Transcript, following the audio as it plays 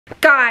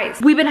Guys,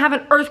 we've been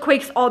having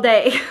earthquakes all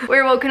day. We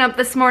were woken up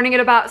this morning at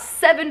about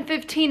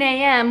 7:15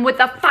 a.m. with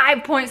a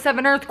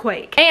 5.7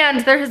 earthquake.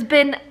 And there has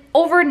been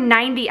over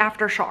 90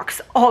 aftershocks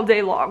all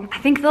day long. I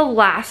think the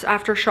last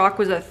aftershock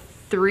was a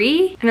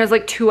 3, and it was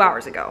like 2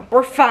 hours ago.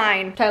 We're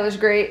fine. Tyler's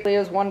great,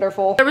 Leo's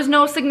wonderful. There was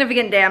no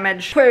significant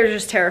damage, but it was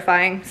just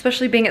terrifying,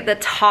 especially being at the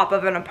top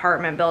of an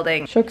apartment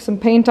building. Shook some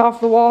paint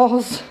off the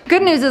walls.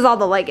 Good news is all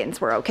the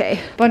leggings were okay.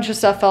 A bunch of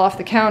stuff fell off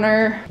the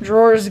counter.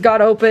 Drawers got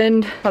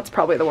opened. That's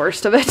probably the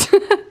worst of it.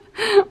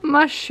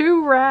 My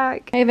shoe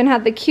rack. I even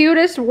had the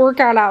cutest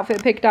workout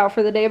outfit picked out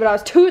for the day, but I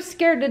was too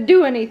scared to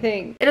do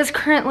anything. It is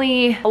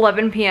currently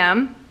 11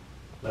 p.m.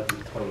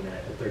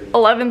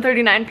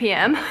 11:39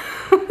 p.m.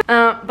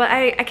 But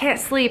I can't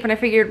sleep, and I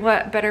figured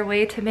what better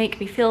way to make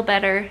me feel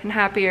better and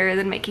happier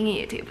than making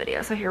a YouTube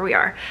video, so here we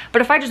are.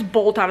 But if I just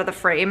bolt out of the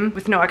frame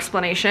with no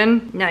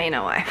explanation, now you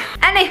know why.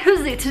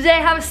 Anywho, today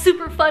I have a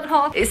super fun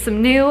haul. It's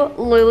some new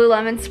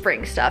Lululemon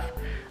spring stuff.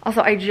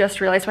 Also, I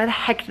just realized why the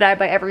heck did I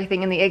buy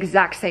everything in the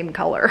exact same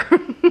color?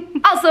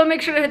 Also,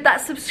 make sure to hit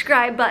that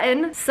subscribe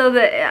button so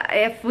that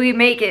if we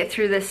make it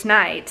through this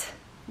night,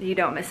 you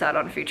don't miss out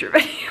on future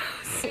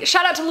videos.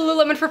 Shout out to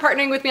Lululemon for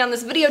partnering with me on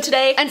this video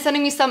today and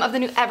sending me some of the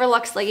new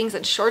Everlux leggings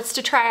and shorts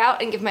to try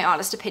out and give my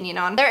honest opinion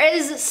on. There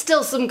is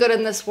still some good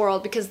in this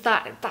world because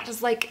that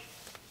is like,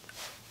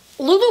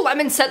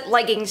 Lululemon sent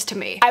leggings to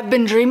me. I've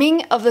been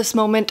dreaming of this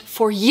moment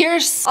for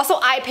years. Also,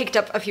 I picked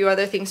up a few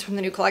other things from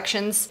the new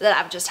collections that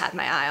I've just had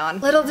my eye on.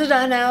 Little did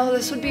I know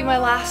this would be my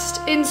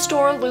last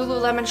in-store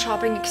Lululemon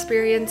shopping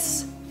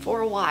experience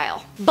for a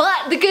while.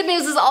 But the good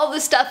news is all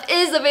this stuff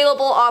is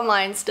available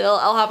online still.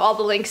 I'll have all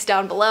the links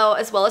down below,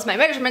 as well as my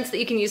measurements that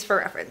you can use for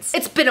reference.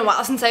 It's been a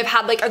while since I've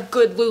had like a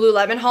good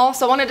Lululemon haul,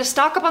 so I wanted to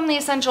stock up on the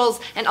essentials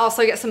and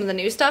also get some of the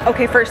new stuff.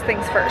 Okay, first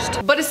things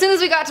first. But as soon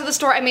as we got to the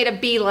store, I made a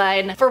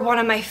beeline for one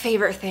of my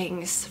favorite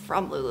things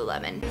from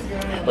Lululemon.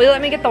 Will you let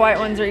me get the white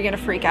ones, or are you gonna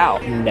freak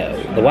out?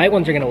 No, the white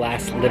ones are gonna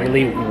last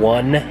literally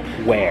one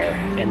wear,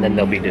 and then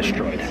they'll be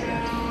destroyed.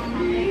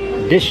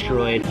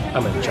 Destroyed,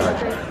 I'm in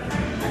charge.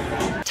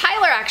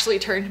 Actually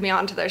turned me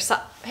on to their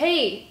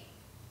Hey,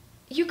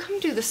 you come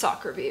do the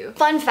sock review.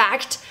 Fun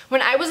fact,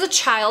 when I was a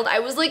child, I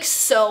was like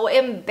so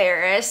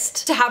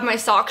embarrassed to have my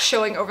socks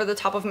showing over the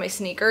top of my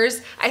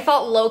sneakers. I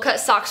thought low-cut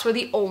socks were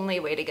the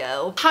only way to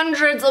go.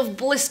 Hundreds of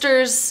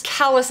blisters,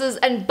 calluses,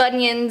 and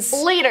bunions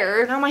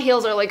later, now my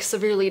heels are like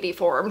severely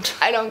deformed.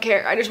 I don't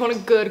care, I just want a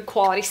good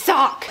quality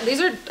sock. These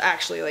are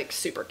actually like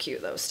super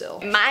cute though still.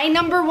 My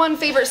 #1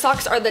 favorite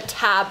socks are the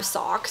tab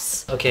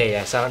socks. Okay,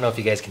 yeah, so I don't know if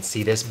you guys can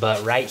see this,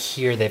 but right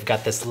here they've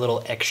got this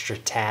little extra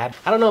tab.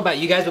 I don't know about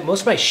you guys, but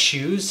most of my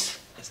shoes, is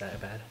that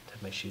bad to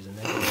have my shoes in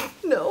there?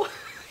 No,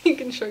 you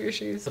can show your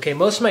shoes. Okay,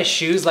 most of my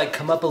shoes like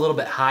come up a little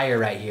bit higher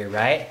right here,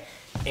 right?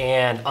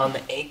 And on the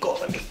ankle,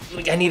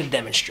 I need a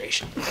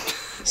demonstration.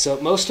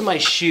 So most of my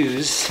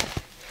shoes,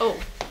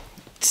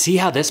 see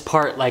how this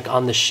part like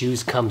on the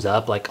shoes comes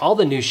up? Like all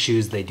the new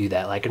shoes, they do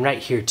that, like, and right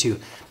here too.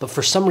 But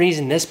for some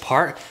reason, this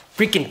part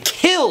freaking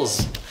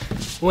kills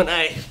when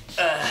I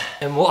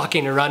am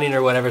walking or running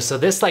or whatever. So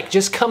this like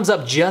just comes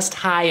up just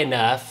high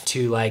enough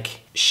to like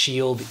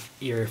shield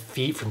your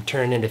feet from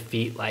turning into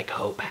feet like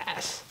Hope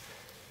has.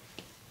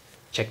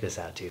 Check this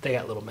out too. They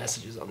got little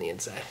messages on the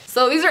inside.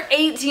 So these are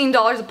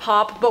 $18 a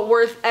pop, but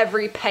worth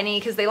every penny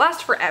because they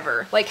last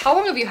forever. Like, how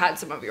long have you had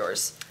some of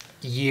yours?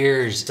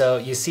 Years. So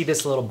you see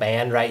this little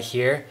band right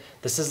here?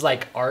 This is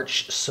like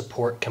arch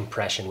support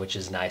compression, which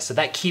is nice. So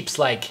that keeps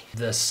like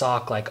the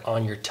sock like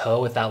on your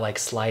toe without like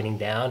sliding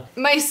down.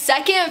 My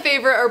second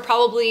favorite are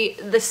probably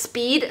the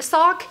Speed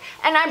sock.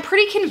 And I'm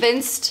pretty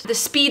convinced the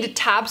Speed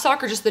tab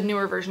sock are just the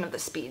newer version of the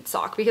Speed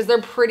sock because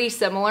they're pretty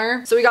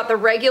similar. So we got the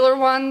regular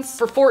ones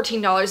for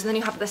 $14 and then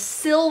you have the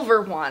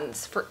silver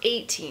ones for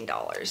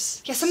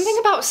 $18. Yeah, something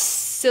about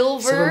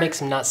silver. Silver makes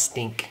them not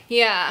stink.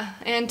 Yeah,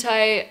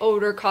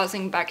 anti-odor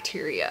causing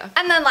bacteria.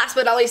 And then last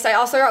but not least, I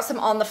also got some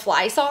on the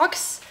fly socks.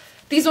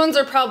 These ones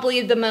are probably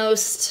the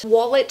most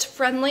wallet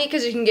friendly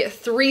because you can get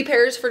 3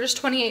 pairs for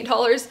just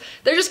 $28.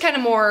 They're just kind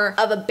of more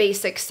of a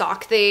basic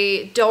sock.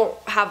 They don't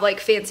have like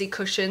fancy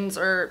cushions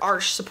or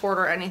arch support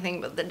or anything,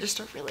 but they're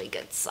just a really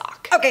good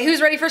sock. Okay,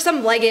 who's ready for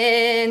some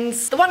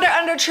leggings? The WUNDER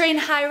Under Train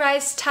High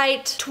Rise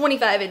Tight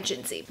 25-inch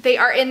Incy. They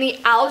are in the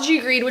algae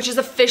green, which is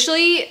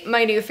officially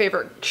my new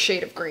favorite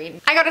shade of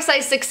green. I got a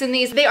size 6 in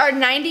these. They are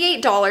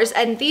 $98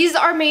 and these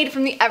are made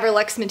from the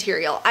Everlux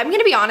material. I'm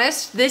gonna be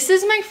honest, this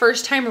is my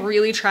first time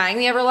really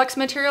trying the Everlux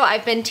material.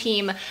 I've been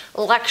team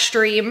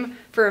Luxtreme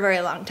for a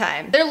very long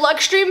time. Their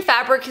Luxtreme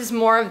fabric is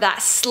more of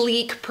that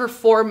sleek,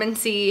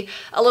 performance-y,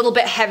 a little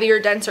bit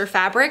heavier, denser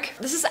fabric.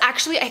 This is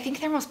actually, I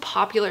think, their most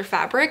popular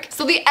fabric.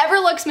 So the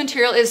Everlux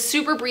material is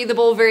super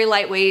breathable, very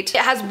lightweight.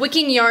 It has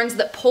wicking yarns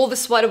that pull the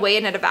sweat away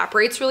and it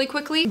evaporates really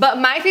quickly. But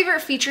my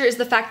favorite feature is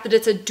the fact that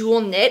it's a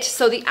dual knit.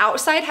 So the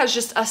outside has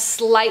just a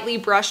slightly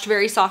brushed,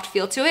 very soft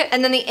feel to it.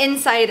 And then the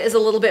inside is a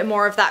little bit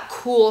more of that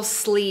cool,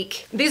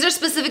 sleek. These are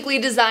specifically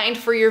designed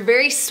for your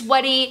very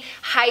sweaty,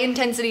 high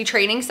intensity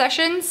training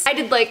sessions. I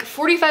did like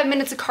 45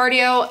 minutes of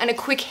cardio and a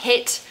quick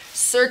hit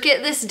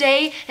circuit this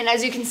day, and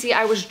as you can see,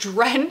 I was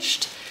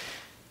drenched.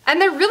 And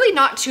they're really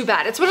not too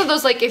bad. It's one of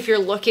those, like, if you're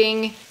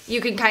looking,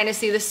 you can kind of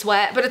see the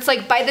sweat, but it's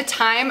like by the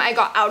time I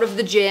got out of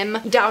the gym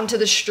down to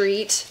the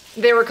street,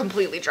 they were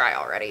completely dry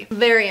already.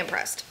 Very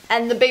impressed.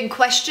 And the big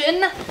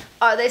question,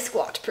 are they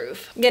squat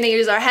proof? I'm gonna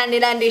use our handy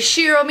dandy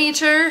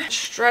shearometer,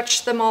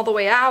 stretch them all the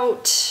way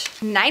out.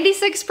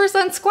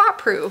 96% squat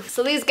proof.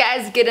 So these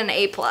guys get an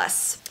A+,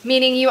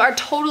 meaning you are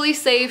totally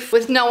safe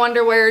with no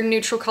underwear,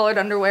 neutral colored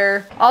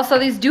underwear. Also,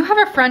 these do have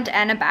a front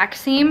and a back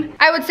seam.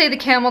 I would say the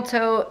camel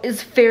toe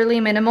is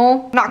fairly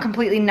minimal, not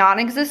completely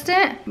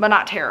non-existent, but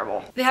not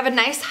terrible. They have a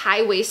nice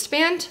high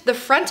waistband. The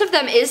front of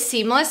them is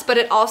seamless, but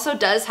it also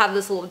does have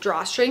this little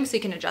drawstring so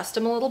you can adjust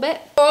them a little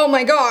bit. Oh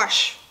my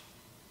gosh.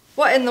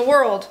 What in the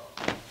world?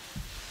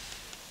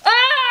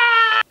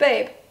 Ah!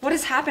 Babe, what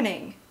is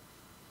happening?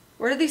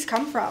 Where did these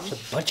come from?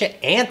 There's a bunch of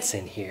ants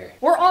in here.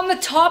 We're on the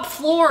top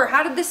floor.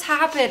 How did this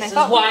happen? This is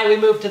why we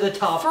moved to the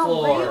top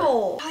floor. For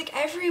real. Like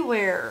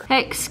everywhere.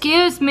 Hey,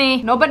 excuse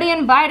me. Nobody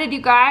invited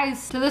you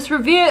guys to this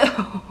review.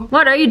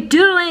 What are you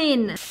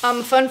doing?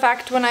 Fun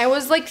fact, when I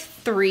was like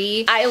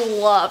 3, I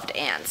loved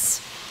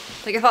ants.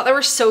 Like, I thought they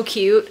were so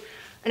cute.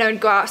 And I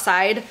would go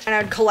outside and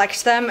I would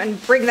collect them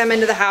and bring them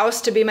into the house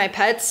to be my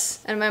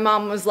pets. And my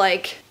mom was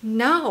like,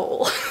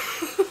 no.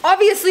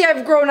 Obviously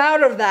I've grown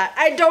out of that.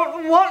 I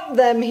don't want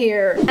them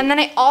here. And then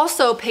I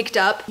also picked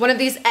up one of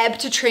these Ebb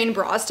to Train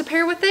bras to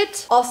pair with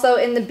it. Also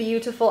in the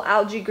beautiful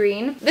algae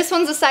green. This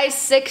one's a size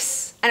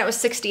 6 and it was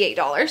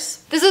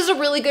 $68. This is a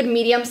really good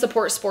medium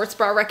support sports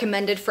bra,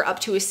 recommended for up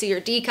to a C or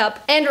D cup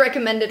and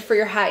recommended for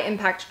your high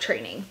impact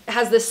training. It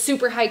has this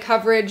super high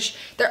coverage.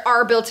 There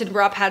are built-in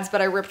bra pads,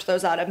 but I ripped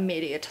those out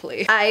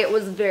immediately. I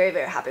was very,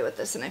 very happy with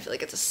this and I feel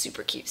like it's a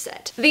super cute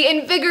set. The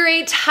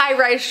Invigorate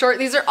high-rise short.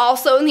 These are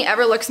also in the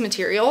Everlux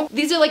material.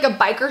 These are like a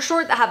biker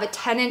short that have a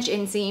 10-inch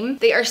inseam.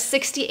 They are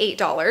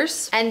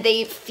 $68 and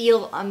they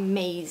feel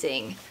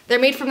amazing. They're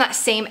made from that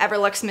same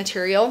Everlux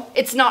material.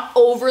 It's not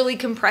overly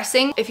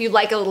compressing. If you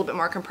like a little bit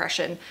more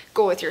compression,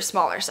 go with your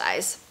smaller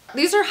size.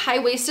 These are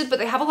high-waisted, but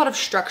they have a lot of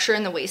structure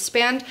in the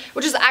waistband,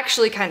 which is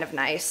actually kind of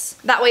nice.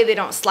 That way they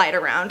don't slide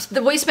around.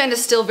 The waistband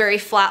is still very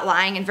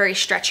flat-lying and very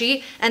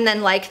stretchy, and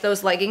then like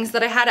those leggings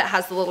that I had, it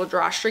has the little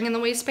drawstring in the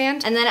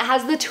waistband, and then it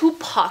has the 2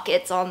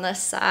 pockets on the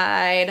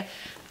side.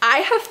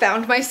 I have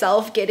found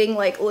myself getting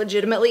like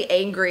legitimately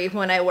angry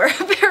when I wear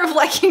a pair of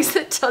leggings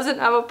that doesn't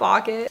have a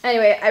pocket.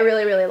 Anyway, I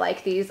really, really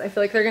like these. I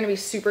feel like they're gonna be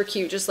super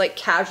cute, just like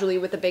casually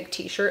with a big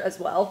t-shirt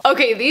as well.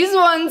 Okay, these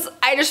ones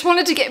I just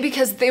wanted to get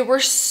because they were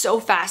so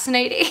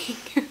fascinating.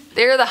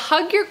 They're the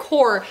Hug Your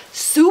Core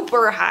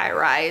super high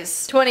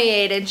rise,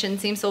 28-inch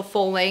inseam, so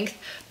full length.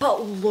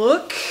 But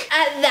look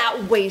at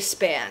that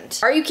waistband.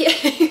 Are you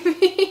kidding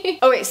me?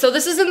 Okay, so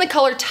this is in the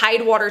color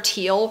Tidewater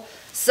Teal.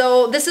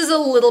 So this is a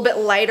little bit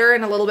lighter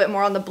and a little bit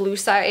more on the blue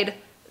side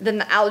than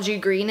the algae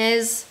green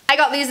is. I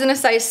got these in a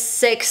size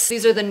 6.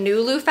 These are the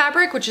Nulu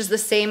fabric, which is the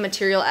same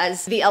material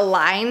as the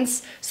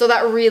Aligns. So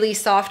that really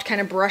soft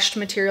kind of brushed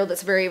material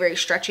that's very, very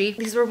stretchy.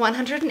 These were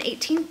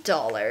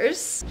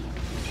 $118.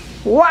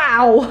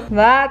 Wow,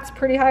 that's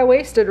pretty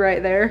high-waisted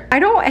right there. I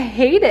don't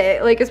hate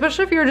it, like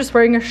especially if you were just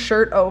wearing a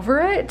shirt over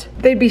it,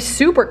 they'd be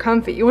super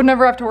comfy. You would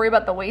never have to worry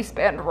about the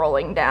waistband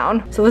rolling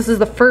down. So this is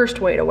the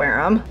first way to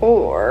wear them.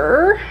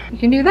 Or you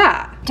can do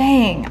that.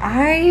 Dang,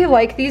 I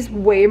like these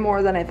way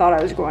more than I thought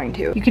I was going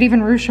to. You could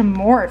even ruche them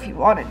more if you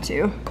wanted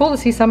to. Cool to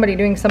see somebody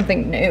doing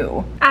something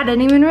new. I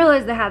didn't even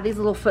realize they had these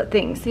little foot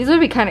things. These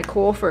would be kind of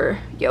cool for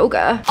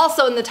yoga.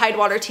 Also in the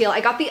Tidewater Teal, I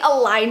got the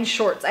Align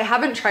shorts. I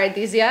haven't tried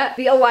these yet.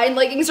 The Align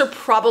leggings are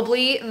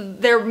probably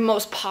their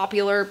most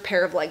popular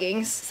pair of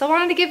leggings, so I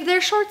wanted to give their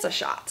shorts a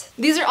shot.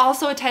 These are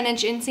also a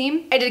 10-inch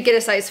inseam. I did get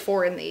a size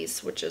 4 in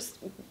these, which is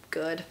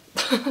good.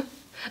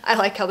 I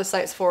like how the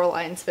size 4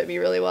 lines fit me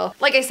really well.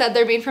 Like I said,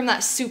 they're made from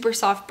that super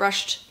soft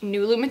brushed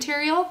Nulu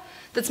material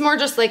that's more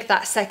just like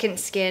that second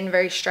skin,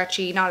 very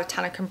stretchy, not a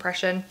ton of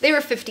compression. They were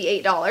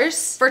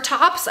 $58. For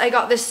tops, I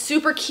got this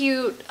super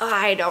cute,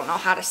 I don't know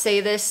how to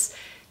say this,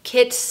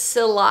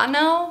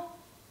 Kitsilano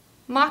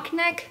mock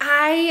neck.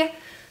 I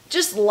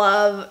just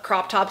love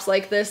crop tops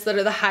like this that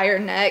are the higher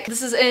neck.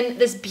 This is in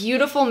this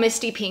beautiful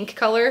misty pink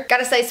color.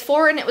 Got a size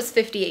 4 and it was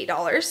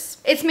 $58.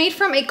 It's made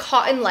from a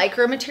cotton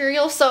lycra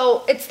material,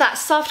 so it's that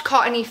soft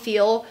cottony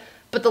feel,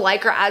 but the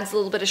lycra adds a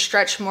little bit of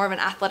stretch, more of an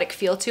athletic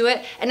feel to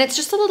it. And it's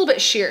just a little bit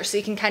sheer, so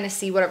you can kind of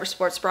see whatever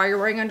sports bra you're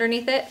wearing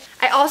underneath it.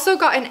 I also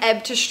got an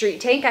Ebb to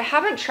Street tank. I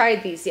haven't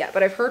tried these yet,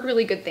 but I've heard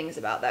really good things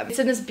about them. It's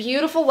in this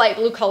beautiful light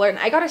blue color, and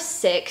I got a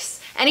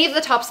 6. Any of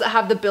the tops that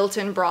have the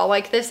built-in bra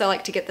like this, I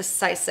like to get the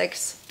size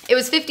 6. It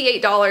was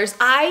 $58.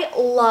 I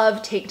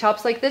love tank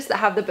tops like this that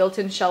have the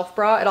built-in shelf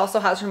bra. It also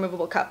has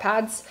removable cup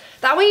pads.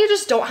 That way you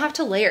just don't have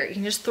to layer. You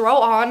can just throw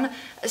on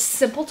a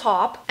simple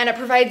top, and it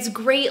provides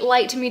great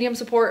light to medium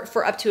support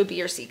for up to a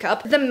B or C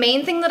cup. The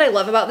main thing that I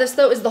love about this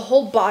though is the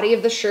whole body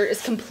of the shirt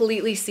is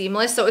completely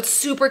seamless, so it's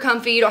super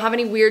comfy. You don't have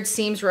any weird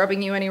seams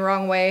rubbing you any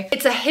wrong way.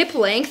 It's a hip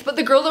length, but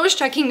the girl that was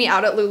checking me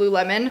out at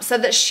Lululemon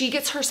said that she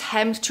gets hers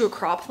hemmed to a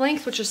crop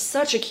length, which is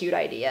such a cute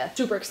idea.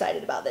 Super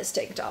excited about this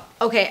tank top.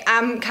 Okay,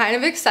 I'm kind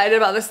of excited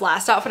about this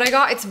last outfit I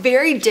got. It's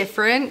very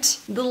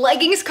different. The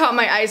leggings caught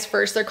my eyes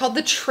first. They're called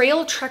the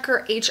Trail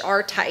Trekker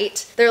HR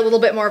Tight. They're a little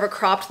bit more of a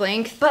cropped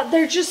length, but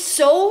they're just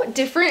so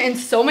different in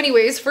so many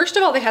ways. First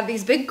of all, they have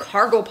these big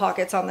cargo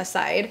pockets on the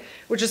side,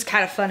 which is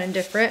kind of fun and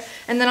different.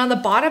 And then on the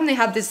bottom, they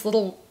have this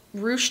little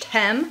ruched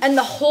hem, and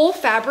the whole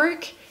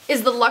fabric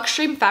is the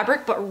Luxtreme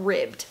fabric, but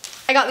ribbed.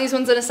 I got these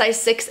ones in a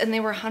size 6 and they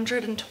were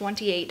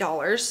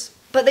 $128.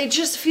 But they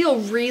just feel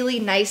really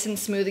nice and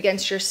smooth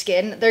against your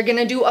skin. They're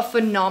gonna do a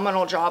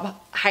phenomenal job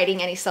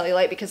hiding any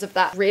cellulite because of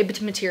that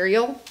ribbed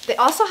material. They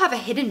also have a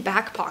hidden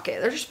back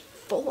pocket. They're just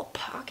full of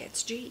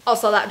pockets, gee.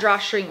 Also that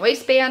drawstring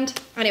waistband.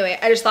 Anyway,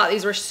 I just thought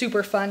these were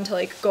super fun to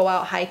like go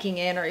out hiking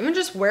in, or even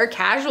just wear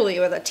casually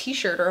with a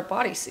t-shirt or a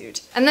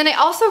bodysuit. And then I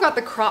also got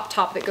the crop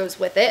top that goes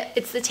with it.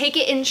 It's the Take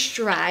It in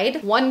Stride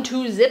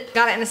 1-2 zip.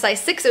 Got it in a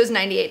size 6, it was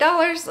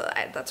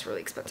 $98. That's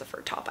really expensive for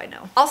a top, I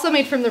know. Also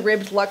made from the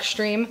ribbed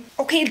Luxtreme.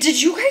 Okay,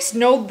 did you guys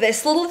know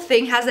this little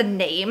thing has a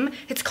name?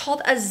 It's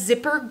called a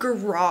zipper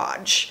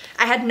garage.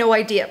 I had no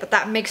idea, but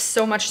that makes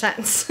so much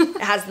sense.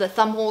 It has the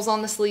thumb holes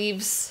on the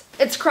sleeves.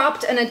 It's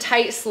cropped in a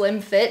tight,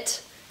 slim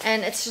fit,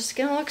 and it's just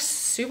gonna look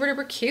super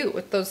duper cute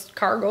with those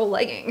cargo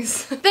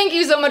leggings. Thank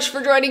you so much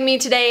for joining me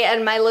today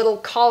and my little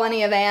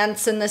colony of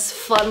ants in this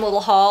fun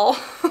little haul.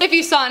 If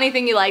you saw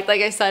anything you liked,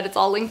 like I said, it's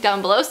all linked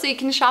down below so you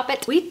can shop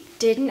it. We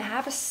didn't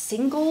have a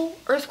single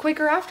earthquake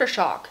or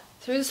aftershock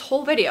through this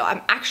whole video.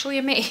 I'm actually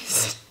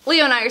amazed.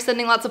 Leo and I are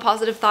sending lots of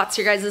positive thoughts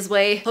your guys'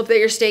 way. Hope that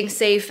you're staying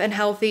safe and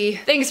healthy.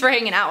 Thanks for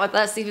hanging out with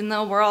us, even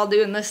though we're all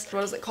doing this,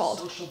 what is it called?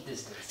 Social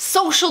distance.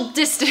 Social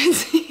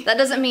distancing. That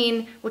doesn't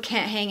mean we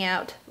can't hang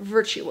out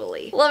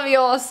virtually. Love you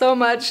all so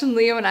much, and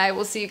Leo and I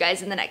will see you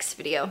guys in the next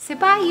video. Say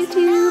bye,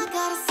 YouTube.